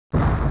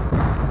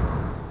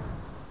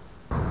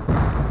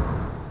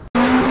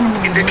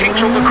Into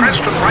kinks over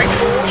crest and right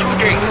 4 through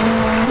gate.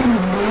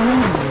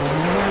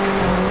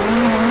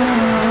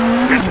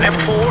 And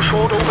left 4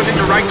 short open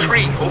into right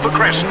 3 over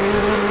crest.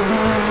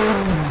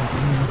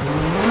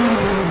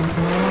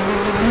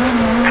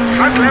 And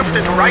flat left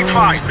into right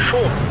 5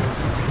 short.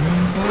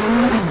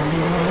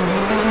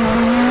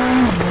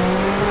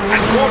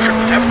 And caution,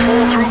 left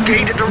 4 through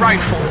gate into right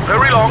 4,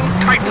 very long,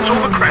 tightens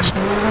over crest.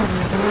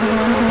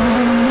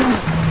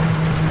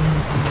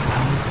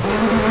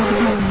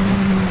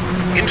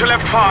 Into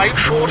left 5,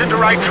 short into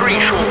right 3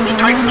 short,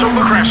 tightens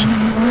over crest.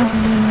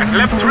 And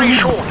left 3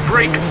 short,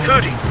 brake,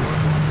 30.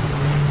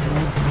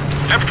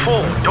 Left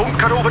 4, don't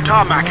cut over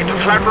tarmac into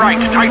flat right,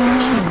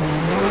 tightens.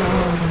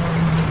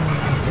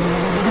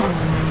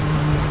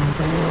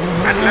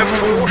 And left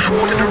 4,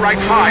 short into right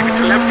 5,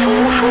 into left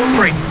 4, short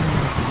brake.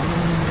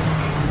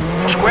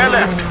 For square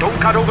left, don't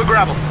cut over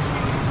gravel.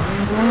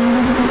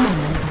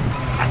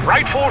 And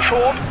right 4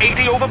 short,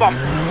 80 over bump.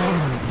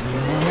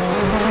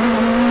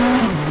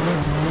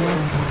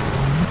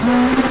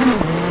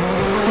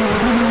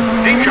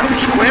 Danger,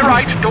 square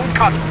right, don't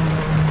cut.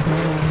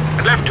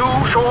 And left 2,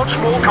 short,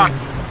 small cut.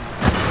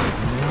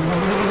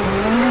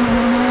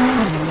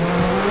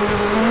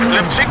 And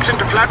left 6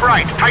 into flat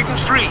right,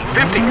 tightens 3,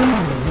 50.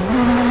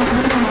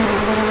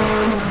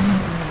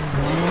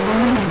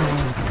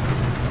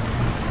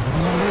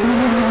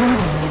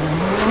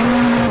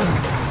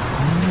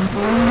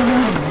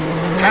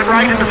 Flat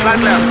right into flat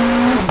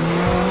left.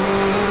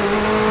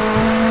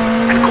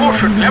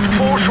 Caution, left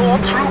 4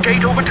 short through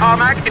gate over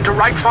tarmac into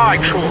right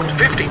 5 short,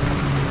 50.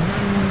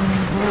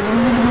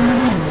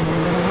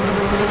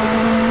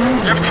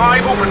 Left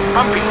 5 open,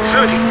 bumpy,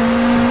 30.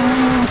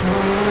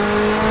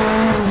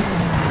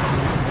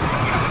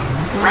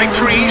 Right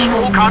 3,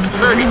 small cut,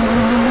 30.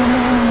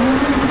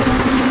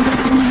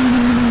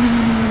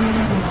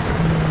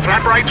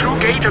 Flat right through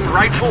gate and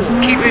right 4,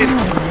 keep in.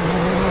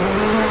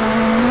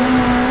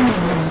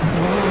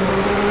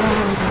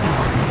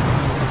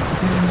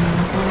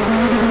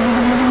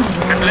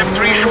 Left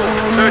 3 short,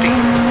 30.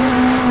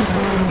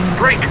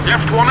 Brake,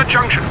 left 1 at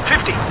junction,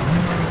 50.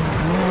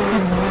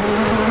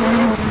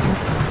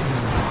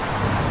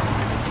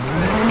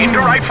 Into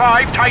right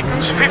 5,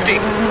 tightens, 50.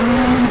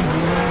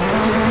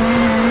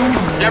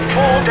 Left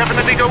 4,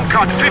 definitely don't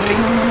cut, 50.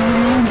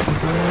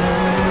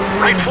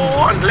 Right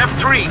 4 and left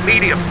 3,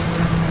 medium.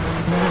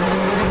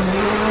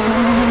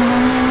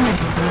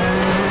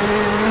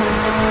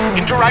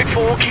 Into right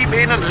 4, keep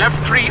in and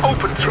left 3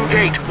 open through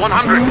gate,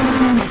 100.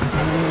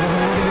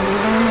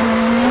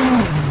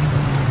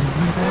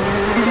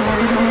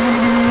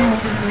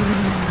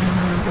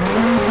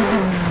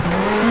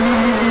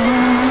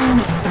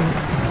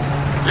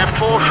 Left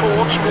 4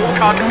 short, small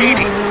cut,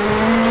 80.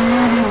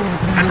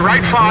 And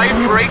right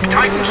 5, brake,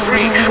 tightens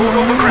 3, short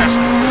over crest.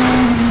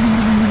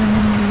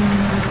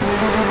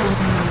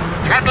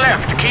 Flat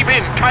left, keep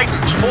in,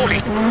 tightens, 40.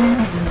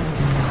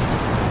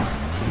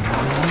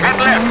 Flat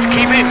left,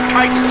 keep in,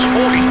 tightens,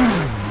 40.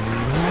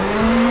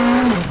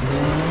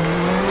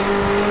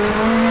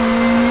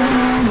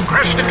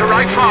 Crest into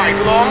right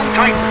 5, long,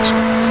 tightens.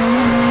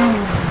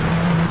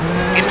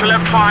 Into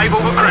left 5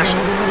 over crest.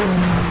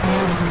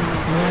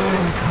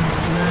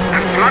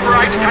 Flat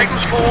right,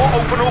 tightens 4,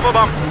 open over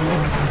bump.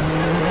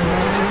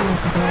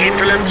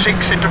 Into left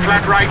 6, into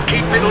flat right,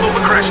 keep middle over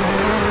crest.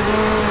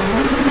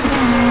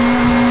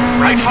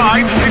 Right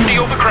 5, 50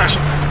 over crest.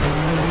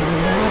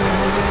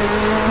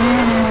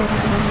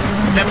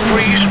 Left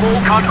 3, small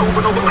cut,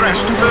 open over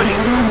crest, 30.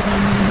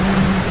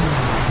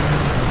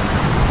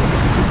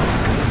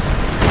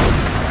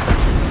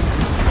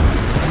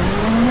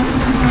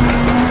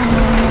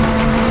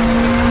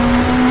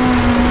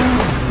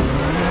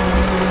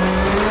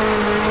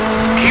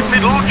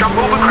 Jump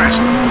over crest.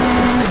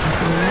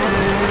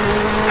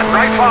 And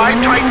right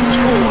 5, tightens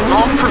 4,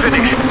 long for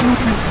finish.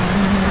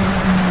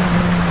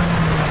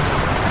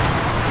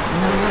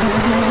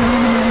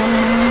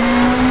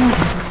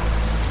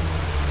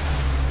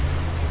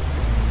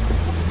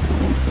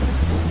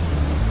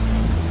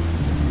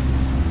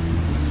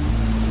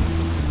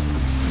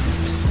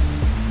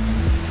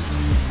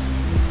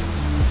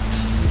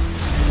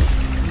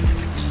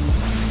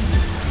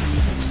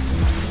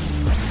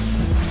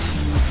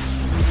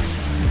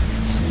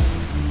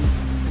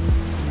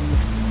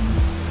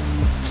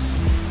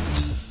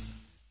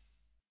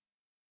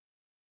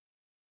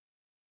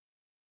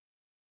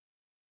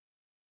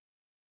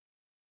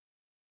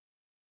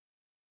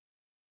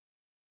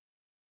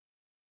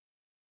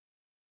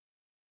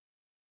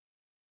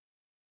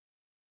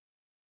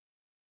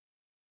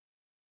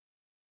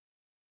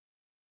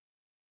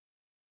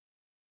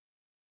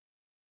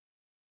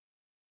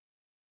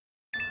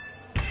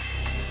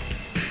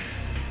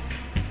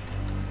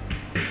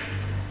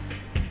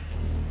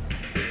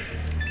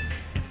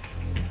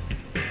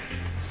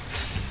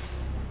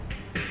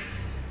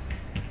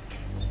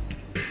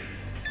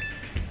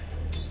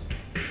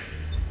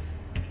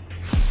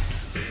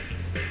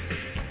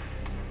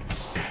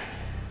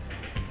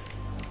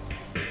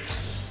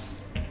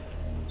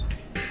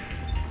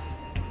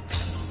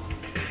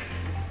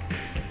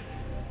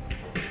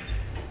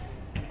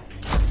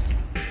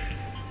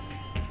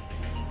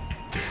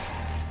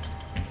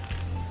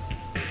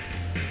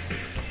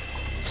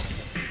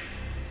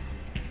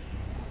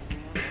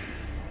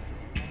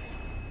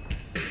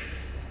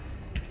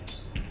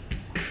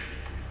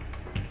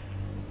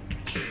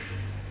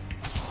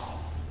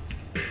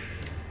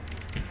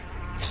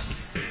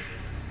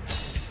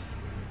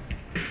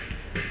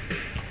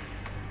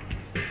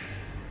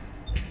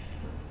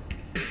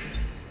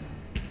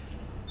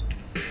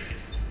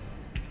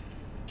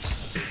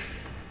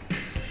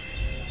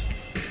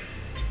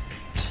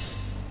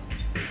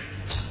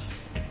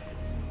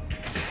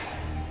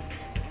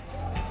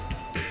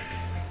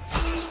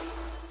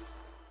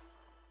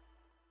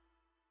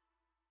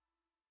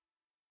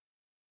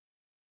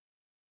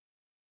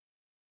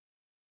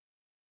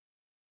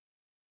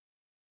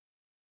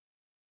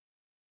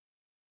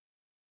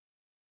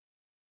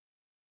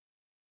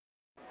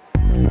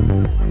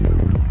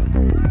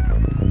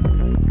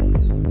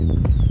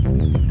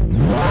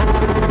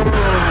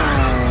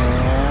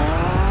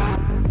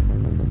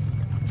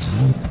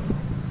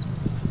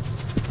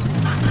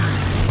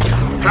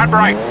 Flap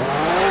right.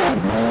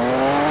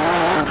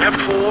 And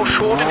left 4,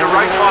 short into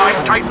right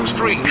 5, tightens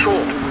 3,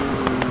 short.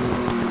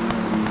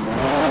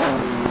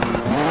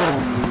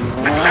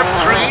 And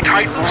left 3,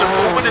 tightens and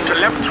open into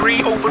left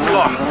 3, open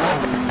long.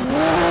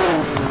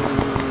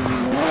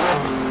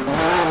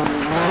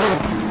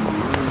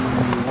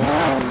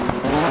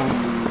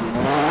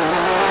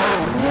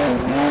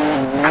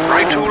 And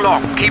right 2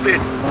 long, keep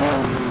in.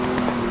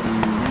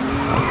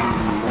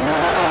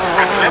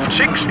 And left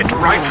 6 into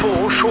right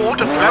 4,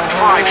 short and left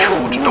 5,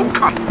 short, don't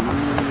cut.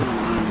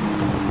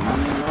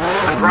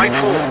 And right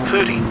 4,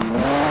 30.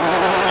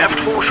 Left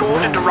 4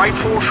 short into right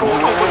 4,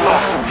 short, open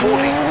long,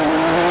 40.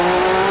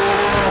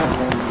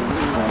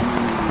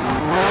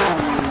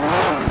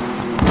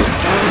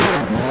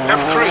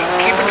 Left 3,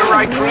 keep into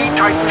right 3,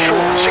 tighten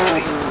short,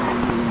 60.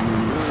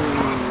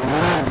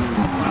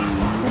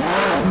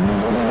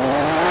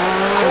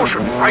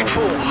 Caution, right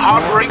 4,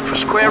 hard brake for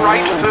square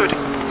right, 30.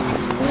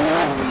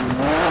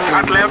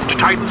 Flat left,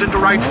 tightens into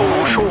right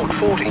 4, short,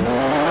 40.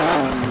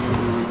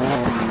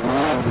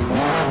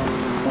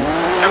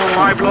 Left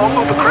 5 long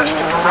over crest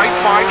into right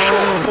 5,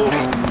 short, 40.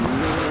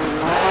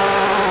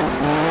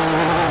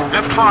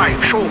 Left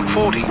 5, short,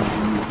 40.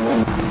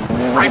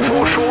 Right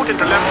 4 short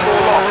into left 4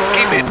 long,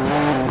 keep in.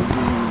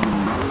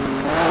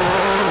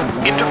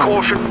 Into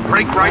caution,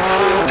 brake right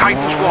 4,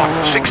 tightens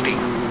 1, 60.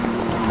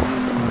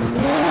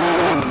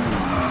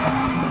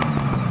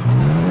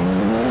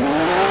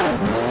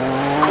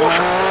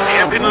 Caution,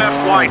 hairpin left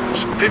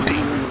widens, 50.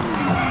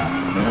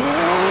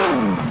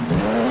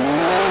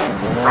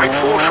 Right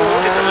 4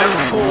 short into left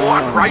 4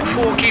 and right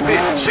 4 keep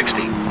in,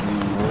 60.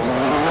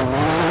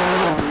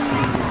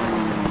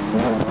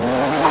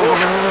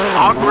 Caution,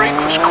 hard brake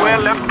for square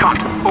left cut,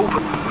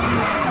 open.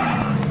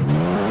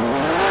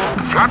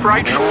 Flat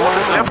right short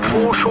and left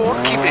 4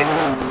 short, keep in.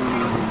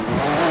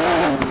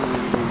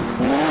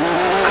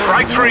 And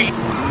right 3.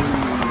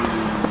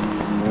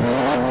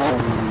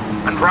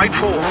 And right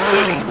 4,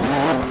 30.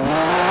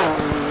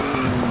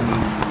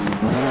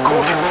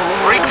 Caution,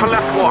 brake for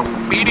left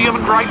 1, medium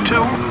and right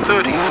 2,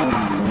 30.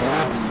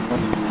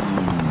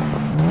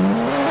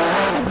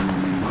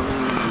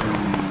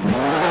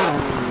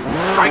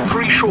 Right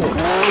 3 short,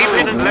 keep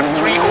in and left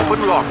 3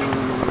 open long.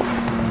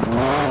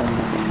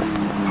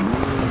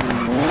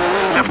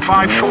 Left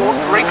 5 short,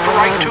 brake for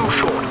right 2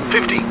 short,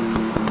 50.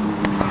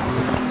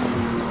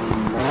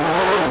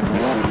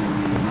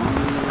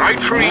 Right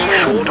 3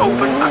 short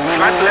open and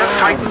flat left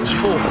tightens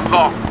 4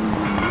 long.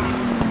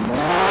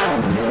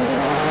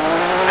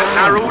 And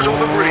narrows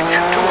over bridge,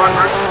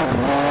 200.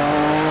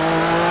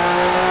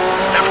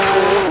 Left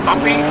 4,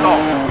 bumpy,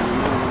 long.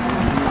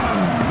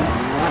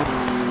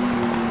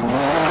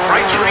 And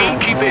right 3,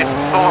 keep in,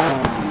 long.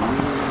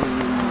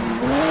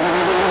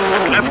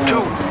 And left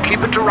 2,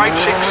 keep it to right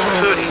 6,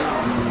 30.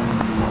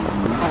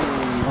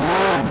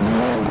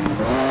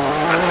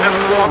 And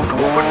left 1,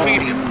 open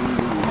medium.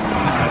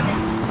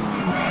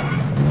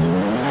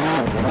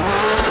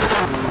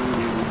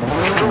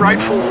 Into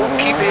right 4,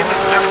 keep in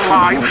and left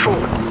 5,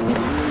 short.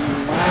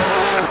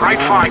 And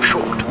right 5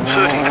 short,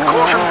 30. And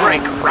caution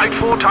brake, right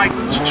 4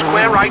 tightens,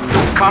 square right,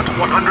 don't cut,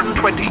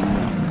 120.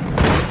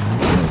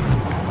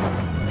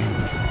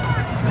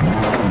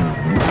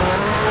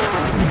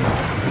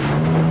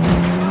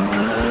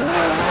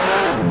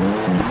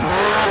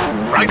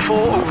 Right 4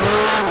 open.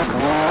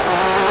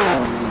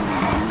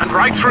 And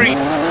right 3.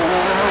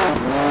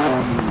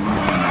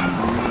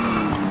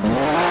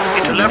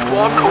 Into left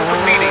 1, open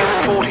medium,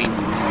 40.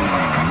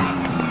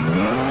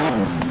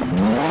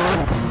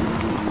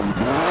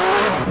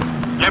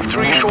 Left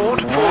 3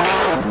 short, 40.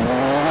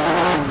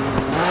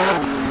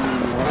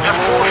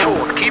 Left 4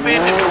 short, keep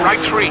in into right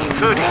 3,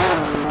 30.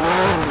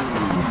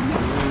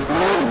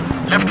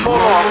 Left 4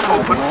 long,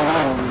 open.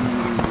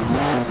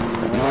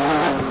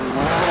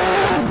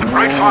 And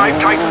right 5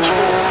 tightens 4,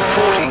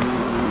 40.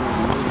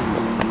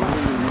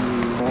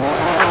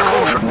 And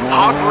caution,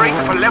 hard brake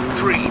for left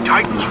 3,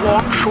 tightens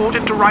 1, short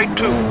into right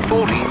 2,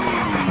 40.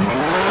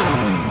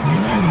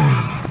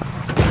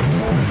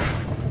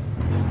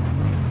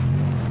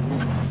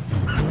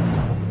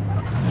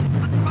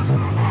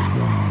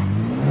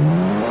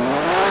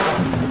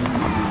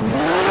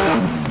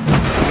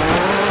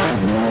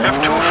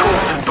 Left 2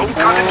 short, don't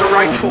cut into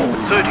right 4,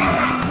 30.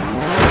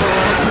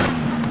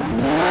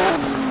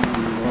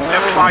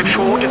 Left 5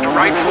 short into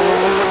right 4,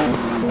 open.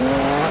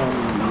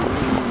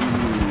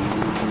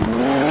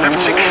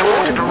 Left 6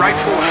 short into right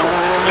 4 short.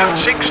 Left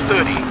 6,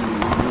 30.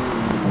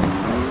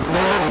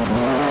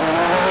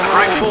 And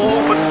right 4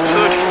 open,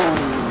 30.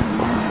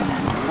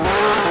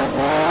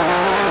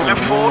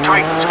 Left 4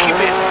 tightens, keep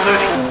in,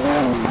 30.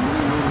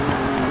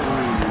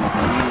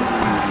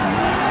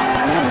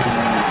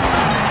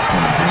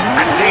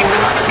 And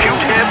danger,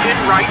 acute hairpin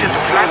right into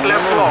flat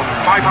left long,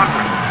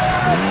 500.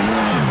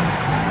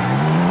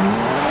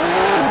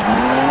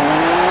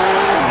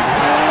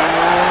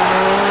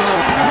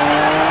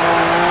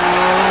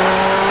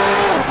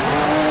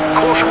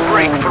 Caution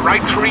brake for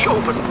right 3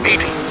 open,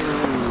 80.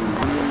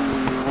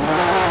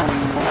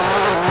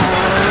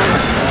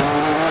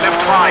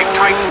 Left 5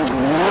 tightens.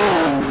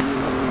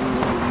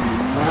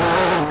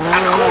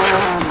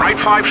 caution, right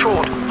 5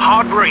 short,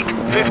 hard brake,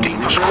 50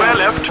 for square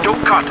left,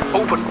 don't cut,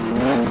 open.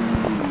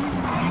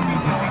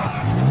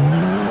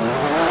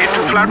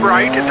 Into flat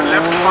right, into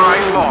left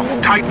 5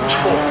 long, tightens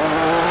 4.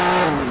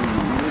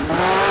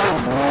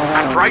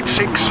 And right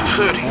 6,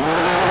 30.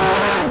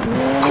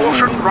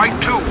 Caution,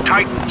 right 2,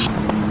 tightens.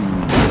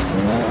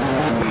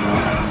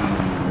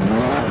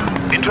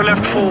 Into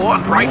left 4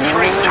 and right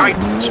 3,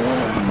 tightens.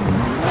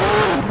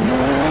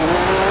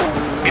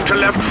 Into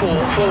left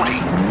 4, 40.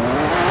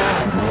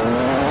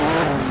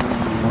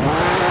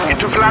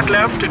 Into flat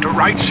left, into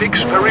right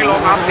 6, very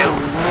long uphill.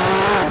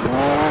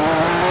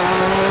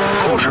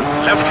 Caution,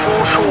 left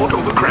 4 short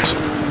over crest.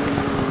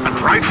 And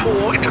right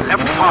 4 into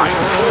left 5,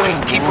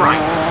 40, keep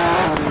right.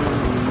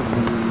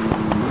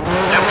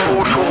 Left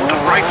 4 short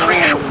and right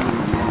 3 short.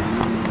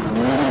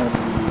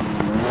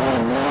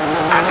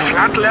 And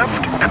flat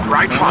left and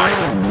right 5.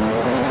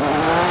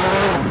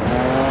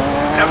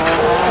 Left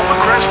 4 over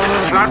crest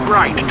into flat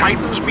right,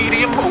 tightens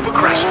medium over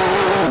crest.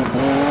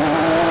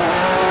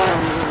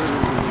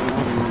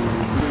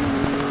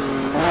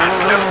 And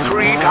left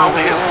 3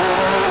 downhill.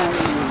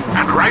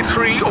 And right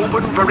 3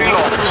 open very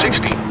long,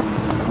 60.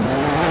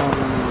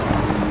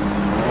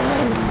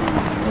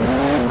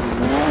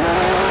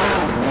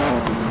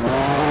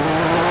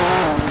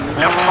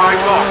 Left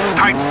 5 long,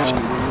 tightens.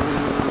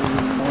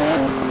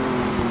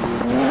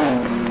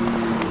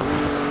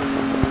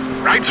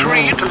 Right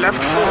 3 into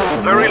left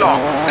 4, very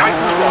long,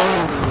 tightens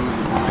 1.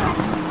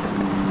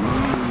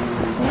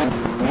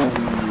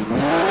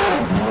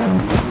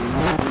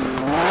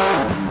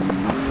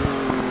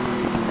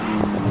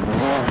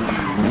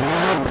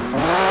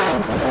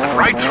 And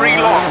right 3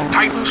 long,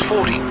 tightens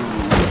 40.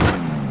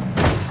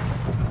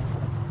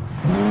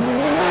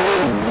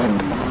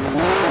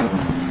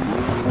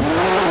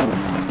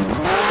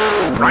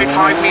 Right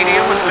 5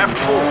 medium and left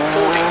 4,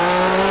 40.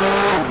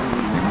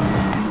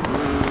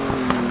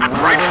 And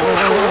right 4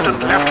 short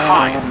and left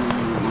 5.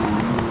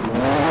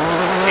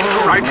 Into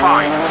right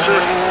 5,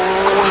 30.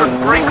 Caution,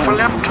 brake for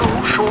left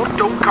 2, short,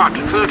 don't cut,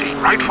 30.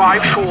 Right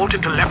 5 short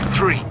into left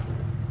 3.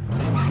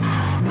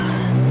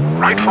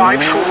 Right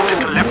 5 short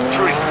into left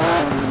 3.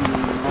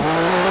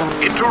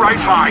 Into right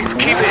 5,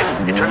 keep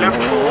in, into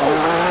left 4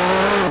 open.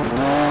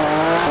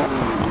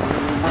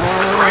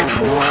 And right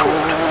 4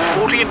 short,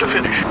 40 into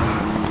finish.